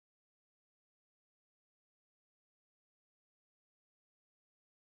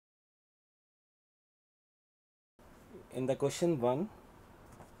in the question 1,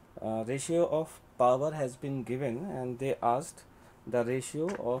 ratio of power has been given and they asked the ratio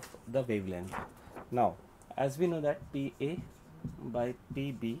of the wavelength. Now, as we know that PA by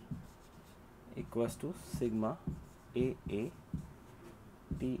PB equals to sigma AA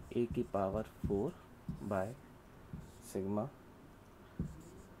TA की power 4 by sigma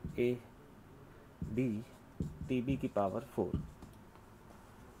AB TB की power 4,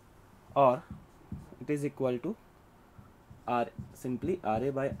 और it is equal to R simply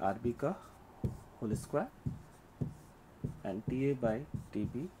RA by RB का whole square and TA by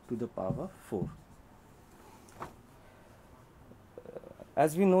TB to the power 4.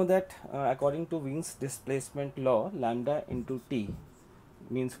 As we know that according to Wien's displacement law, lambda into T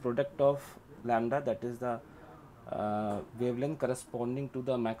means product of lambda, that is the wavelength corresponding to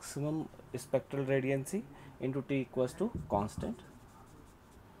the maximum spectral radiancy, into T equals to constant.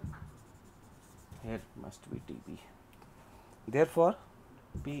 Here must be TB. Therefore,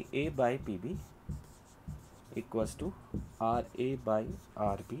 PA by PB equals to RA by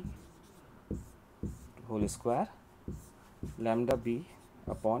RB whole square lambda B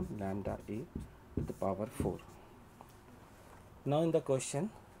upon lambda A with the power 4. Now in the question,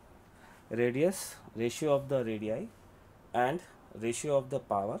 ratio of the radii and ratio of the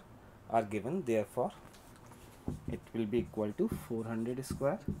power are given. Therefore, it will be equal to 400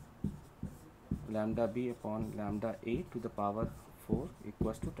 square lambda B upon lambda A to the power 4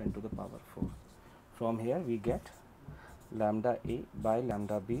 equals to 10 to the power 4. From here we get lambda A by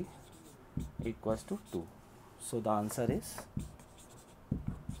lambda B equals to 2. So the answer is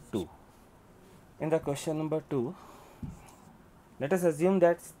 2. In the question number 2, let us assume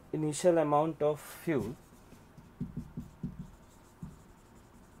that initial amount of fuel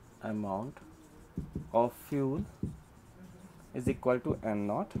is equal to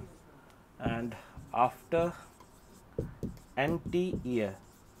N0, and after NT year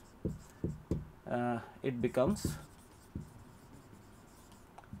it becomes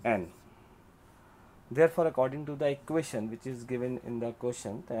N. Therefore, according to the equation which is given in the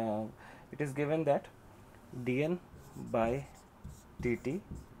question, it is given that dN by dt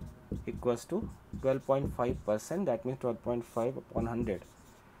equals to 12.5%, that means 12.5 upon 100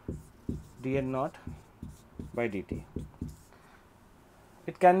 dN naught by dt.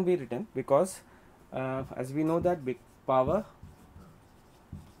 It can be written because as we know that power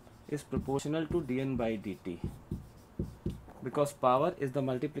is proportional to dN by dt, because power is the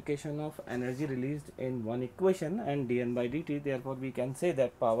multiplication of energy released in one equation and dN by dt. Therefore, we can say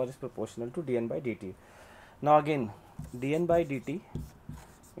that power is proportional to dN by dt. Now again, dN by dt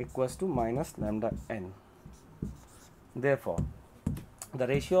equals to minus lambda n. Therefore, the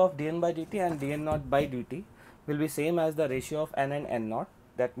ratio of dN by dt and dN naught by dt will be same as the ratio of n and n naught.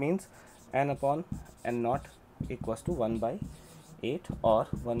 That means n upon n naught equals to 1 by 8 or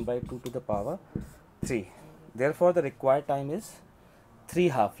 1 by 2 to the power 3. Therefore, the required time is 3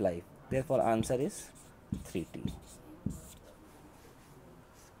 half-life. Therefore, answer is 3T.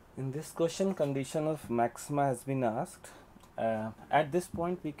 In this question, condition of maxima has been asked. At this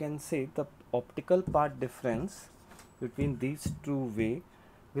point, we can say the optical part difference between these two waves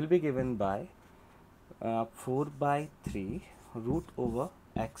will be given by 4 by 3 root over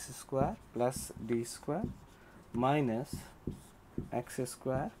x square plus d square minus x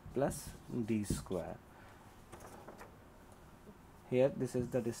square plus d square. Here this is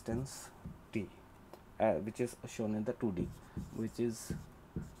the distance t, which is shown in the 2D, which is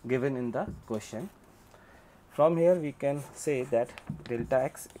given in the question. From here we can say that delta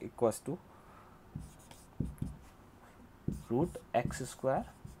x equals to root x square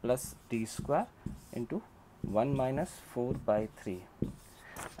plus d square into 1 minus 4 by 3,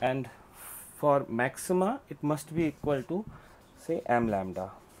 and for maxima it must be equal to say m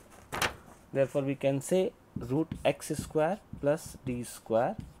lambda. Therefore, we can say root x square plus d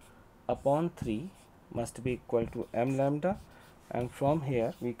square upon 3 must be equal to m lambda, and from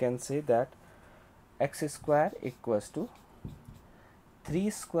here we can say that x square equals to 3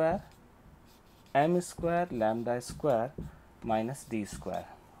 square m square lambda square minus d square.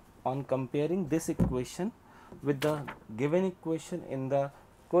 On comparing this equation with the given equation in the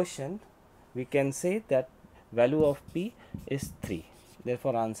question, we can say that value of p is 3.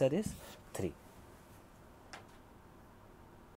 Therefore, answer is 3.